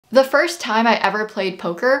The first time I ever played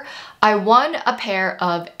poker, I won a pair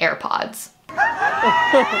of AirPods.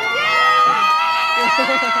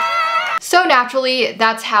 So naturally,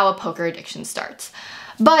 that's how a poker addiction starts.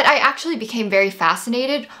 But I actually became very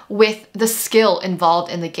fascinated with the skill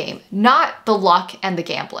involved in the game, not the luck and the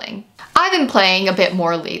gambling. I've been playing a bit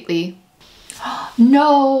more lately.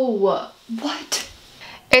 No! What?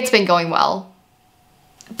 It's been going well.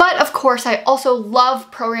 But of course, I also love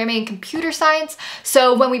programming and computer science,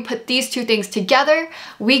 so when we put these two things together,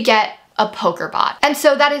 we get a Pokerbot. And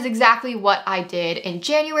so that is exactly what I did in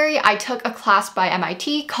January. I took a class by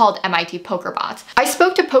MIT called MIT Pokerbots. I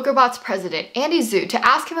spoke to Pokerbot's president, Andy Zhu, to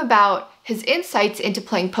ask him about his insights into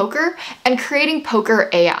playing poker and creating poker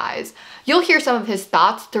AIs. You'll hear some of his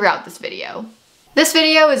thoughts throughout this video. This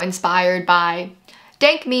video is inspired by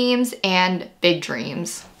dank memes and big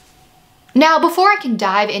dreams. Now, before I can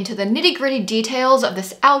dive into the nitty-gritty details of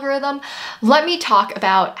this algorithm, let me talk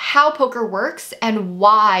about how poker works and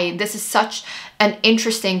why this is such an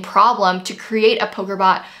interesting problem to create a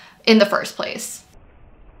Pokerbot in the first place.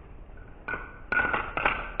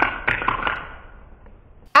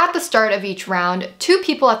 At the start of each round, two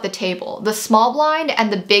people at the table, the small blind and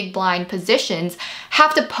the big blind positions,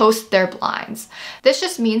 have to post their blinds. This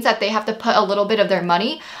just means that they have to put a little bit of their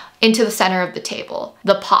money into the center of the table,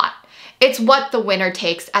 the pot. It's what the winner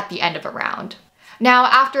takes at the end of a round. Now,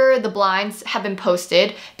 after the blinds have been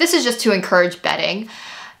posted, this is just to encourage betting.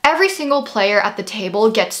 Every single player at the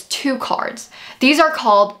table gets 2 cards. These are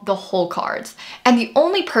called the hole cards. And the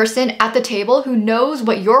only person at the table who knows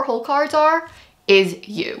what your hole cards are is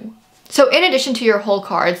you. So in addition to your hole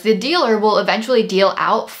cards, the dealer will eventually deal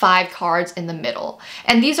out 5 cards in the middle.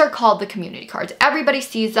 And these are called the community cards. Everybody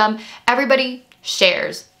sees them, everybody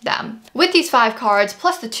shares them. With these 5 cards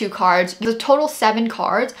plus the 2 cards, the total 7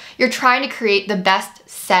 cards, you're trying to create the best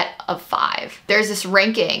set of 5. There's this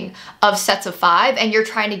ranking of sets of 5 and you're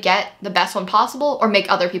trying to get the best one possible or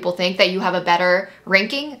make other people think that you have a better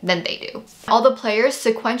ranking than they do. All the players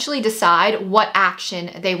sequentially decide what action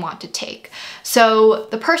they want to take. So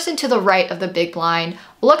the person to the right of the big blind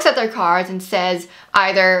looks at their cards and says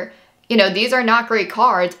either, you know, these are not great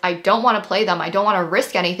cards, I don't want to play them, I don't want to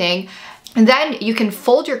risk anything. And then you can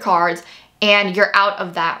fold your cards and you're out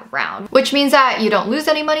of that round, which means that you don't lose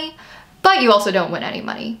any money, but you also don't win any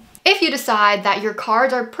money. If you decide that your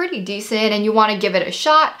cards are pretty decent and you want to give it a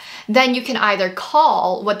shot, then you can either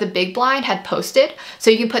call what the big blind had posted,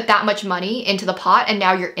 so you can put that much money into the pot and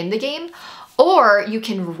now you're in the game, or you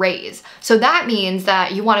can raise. So that means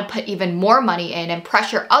that you want to put even more money in and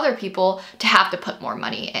pressure other people to have to put more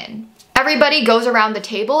money in. Everybody goes around the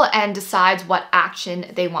table and decides what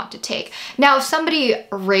action they want to take. Now, if somebody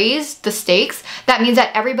raised the stakes, that means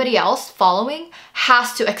that everybody else following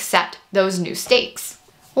has to accept those new stakes.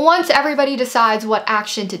 Once everybody decides what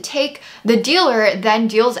action to take, the dealer then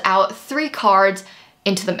deals out 3 cards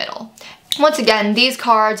into the middle. Once again, these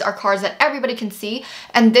cards are cards that everybody can see,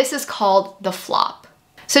 and this is called the flop.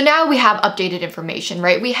 So now we have updated information,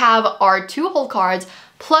 right? We have our 2 hole cards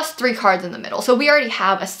plus 3 cards in the middle. So we already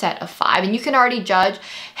have a set of 5 and you can already judge,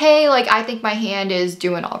 hey, like I think my hand is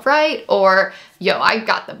doing all right, or yo, I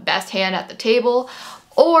got the best hand at the table,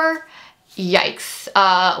 or yikes,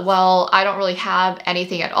 well, I don't really have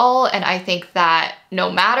anything at all and I think that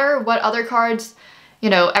no matter what other cards,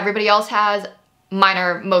 you know, everybody else has, mine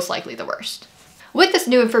are most likely the worst. With this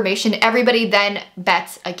new information, everybody then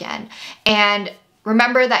bets again. And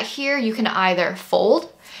remember that here you can either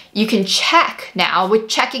fold, you can check now,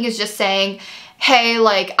 which checking is just saying, hey,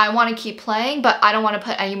 like I want to keep playing, but I don't want to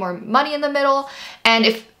put any more money in the middle. And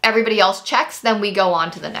if everybody else checks, then we go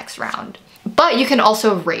on to the next round. But you can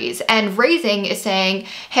also raise, and raising is saying,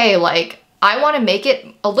 hey, like I want to make it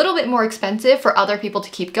a little bit more expensive for other people to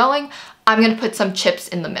keep going. I'm going to put some chips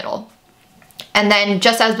in the middle. And then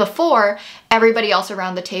just as before, everybody else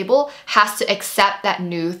around the table has to accept that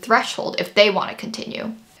new threshold if they want to continue.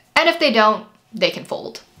 And if they don't, they can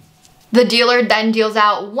fold. The dealer then deals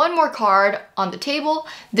out 1 more card on the table.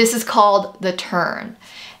 This is called the turn.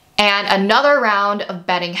 And another round of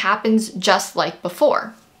betting happens just like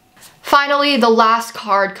before. Finally, the last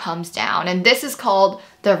card comes down, and this is called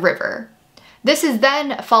the river. This is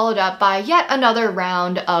then followed up by yet another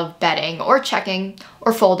round of betting or checking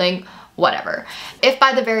or folding, whatever. If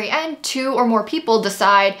by the very end, 2 or more people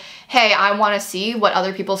decide, hey, I want to see what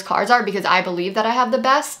other people's cards are because I believe that I have the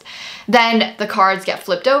best, then the cards get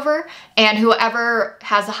flipped over and whoever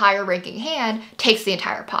has a higher ranking hand takes the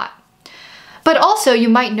entire pot. But also you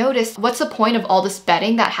might notice, what's the point of all this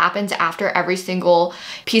betting that happens after every single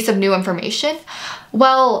piece of new information?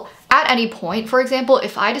 Well, At any point, for example,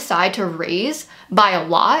 if I decide to raise by a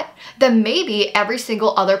lot, then maybe every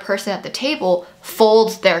single other person at the table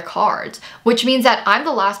folds their cards, which means that I'm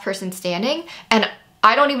the last person standing and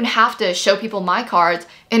I don't even have to show people my cards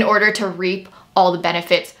in order to reap all the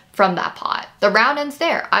benefits from that pot. The round ends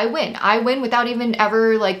there. I win. I win without even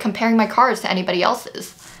ever like comparing my cards to anybody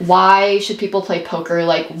else's. Why should people play poker?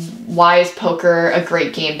 Like, why is poker a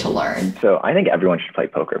great game to learn? So I think everyone should play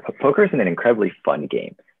poker. Poker is an incredibly fun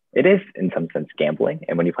game. It is, in some sense, gambling.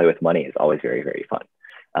 And when you play with money, it's always very, very fun.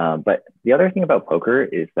 But the other thing about poker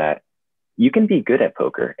is that you can be good at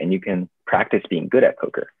poker and you can practice being good at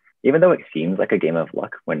poker. Even though it seems like a game of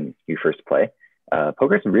luck when you first play,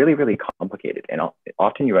 poker is really, really complicated. And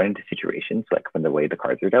often you run into situations like when the way the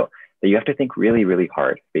cards are dealt, that you have to think really, really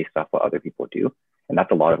hard based off what other people do. And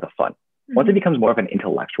that's a lot of the fun. Once it becomes more of an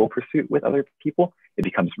intellectual pursuit with other people, it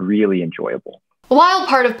becomes really enjoyable. A wild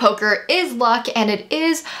part of poker is luck, and it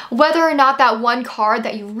is whether or not that one card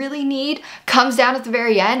that you really need comes down at the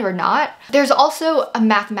very end or not. There's also a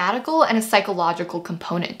mathematical and a psychological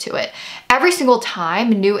component to it. Every single time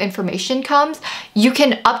new information comes, you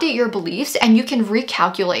can update your beliefs and you can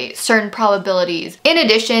recalculate certain probabilities. In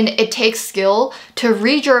addition, it takes skill to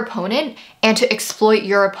read your opponent and to exploit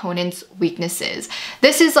your opponent's weaknesses.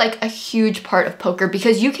 This is like a huge part of poker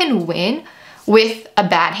because you can win with a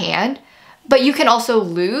bad hand, but you can also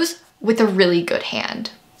lose with a really good hand.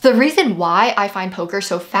 The reason why I find poker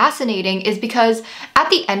so fascinating is because at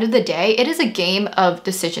the end of the day, it is a game of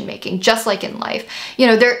decision making, just like in life. You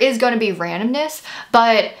know, there is going to be randomness,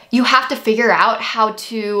 but you have to figure out how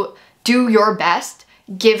to do your best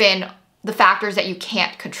given the factors that you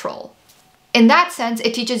can't control. In that sense,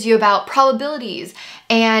 it teaches you about probabilities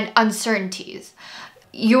and uncertainties.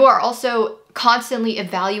 You are also constantly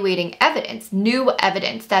evaluating evidence, new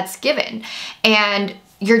evidence that's given, and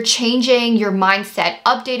you're changing your mindset,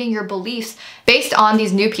 updating your beliefs based on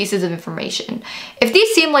these new pieces of information. If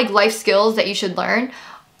these seem like life skills that you should learn,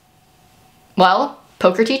 well,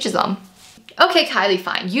 poker teaches them. Okay, Kylie,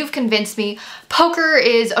 fine. You've convinced me. Poker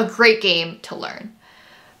is a great game to learn.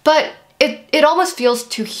 But it almost feels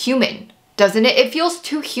too human, doesn't it? It feels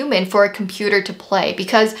too human for a computer to play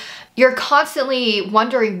because you're constantly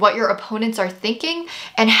wondering what your opponents are thinking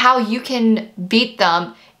and how you can beat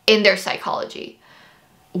them in their psychology.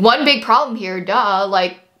 One big problem here,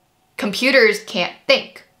 like computers can't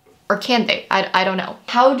think. Or can they? I don't know.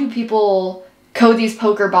 How do people code these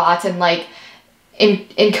poker bots and like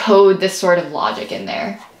encode this sort of logic in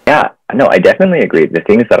there? Yeah, no, I definitely agree. The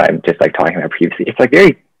things that I'm just like talking about previously, it's like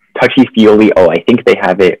very touchy-feely. Oh, I think they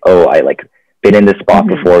have it. Oh, I like been in this spot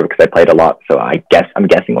before because I played a lot, so I'm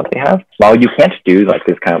guessing what they have. While you can't do like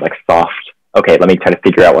this kind of like soft, okay, let me try to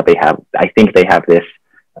figure out what they have. I think they have this,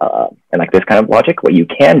 and like this kind of logic. What you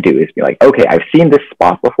can do is be like, okay, I've seen this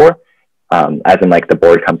spot before, as in like the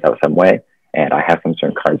board comes out some way, and I have some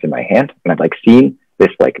certain cards in my hand, and I've like seen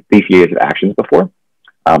this like these series of actions before.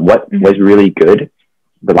 What was really good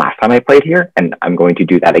the last time I played here, and I'm going to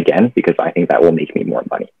do that again because I think that will make me more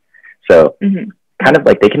money. So. Kind of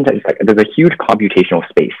like they can just like there's a huge computational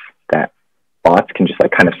space that bots can just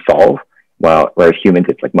like kind of solve, whereas humans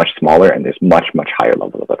it's like much smaller and there's much higher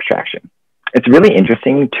level of abstraction. It's really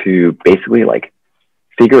interesting to basically like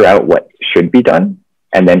figure out what should be done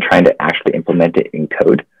and then trying to actually implement it in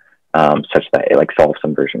code such that it like solves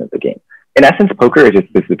some version of the game. In essence, poker is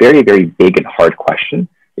just this very, very big and hard question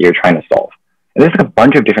that you're trying to solve. And there's like a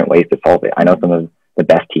bunch of different ways to solve it. I know some of the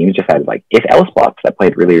best teams just had like if-else bots that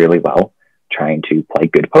played really, really well trying to play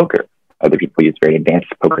good poker. Other people use very advanced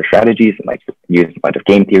poker strategies and like use a bunch of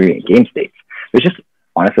game theory and game states. There's just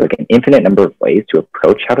honestly like an infinite number of ways to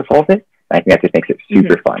approach how to solve it. And I think that just makes it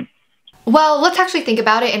super fun. Well, let's actually think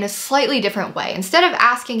about it in a slightly different way. Instead of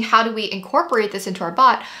asking how do we incorporate this into our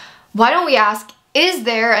bot, why don't we ask, is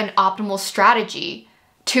there an optimal strategy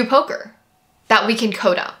to poker that we can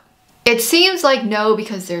code up? It seems like no,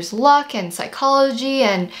 because there's luck and psychology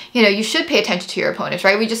and, you know, you should pay attention to your opponents,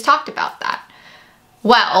 right? We just talked about that.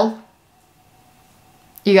 Well,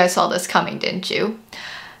 you guys saw this coming, didn't you?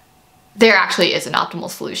 There actually is an optimal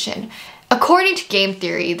solution. According to game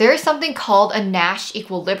theory, there is something called a Nash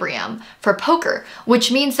equilibrium for poker,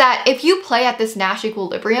 which means that if you play at this Nash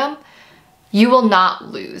equilibrium, you will not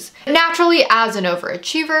lose. Naturally, as an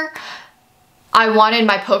overachiever, I wanted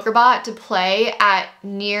my poker bot to play at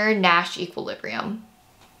near Nash equilibrium.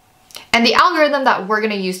 And the algorithm that we're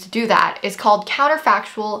going to use to do that is called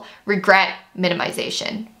counterfactual regret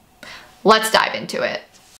minimization. Let's dive into it.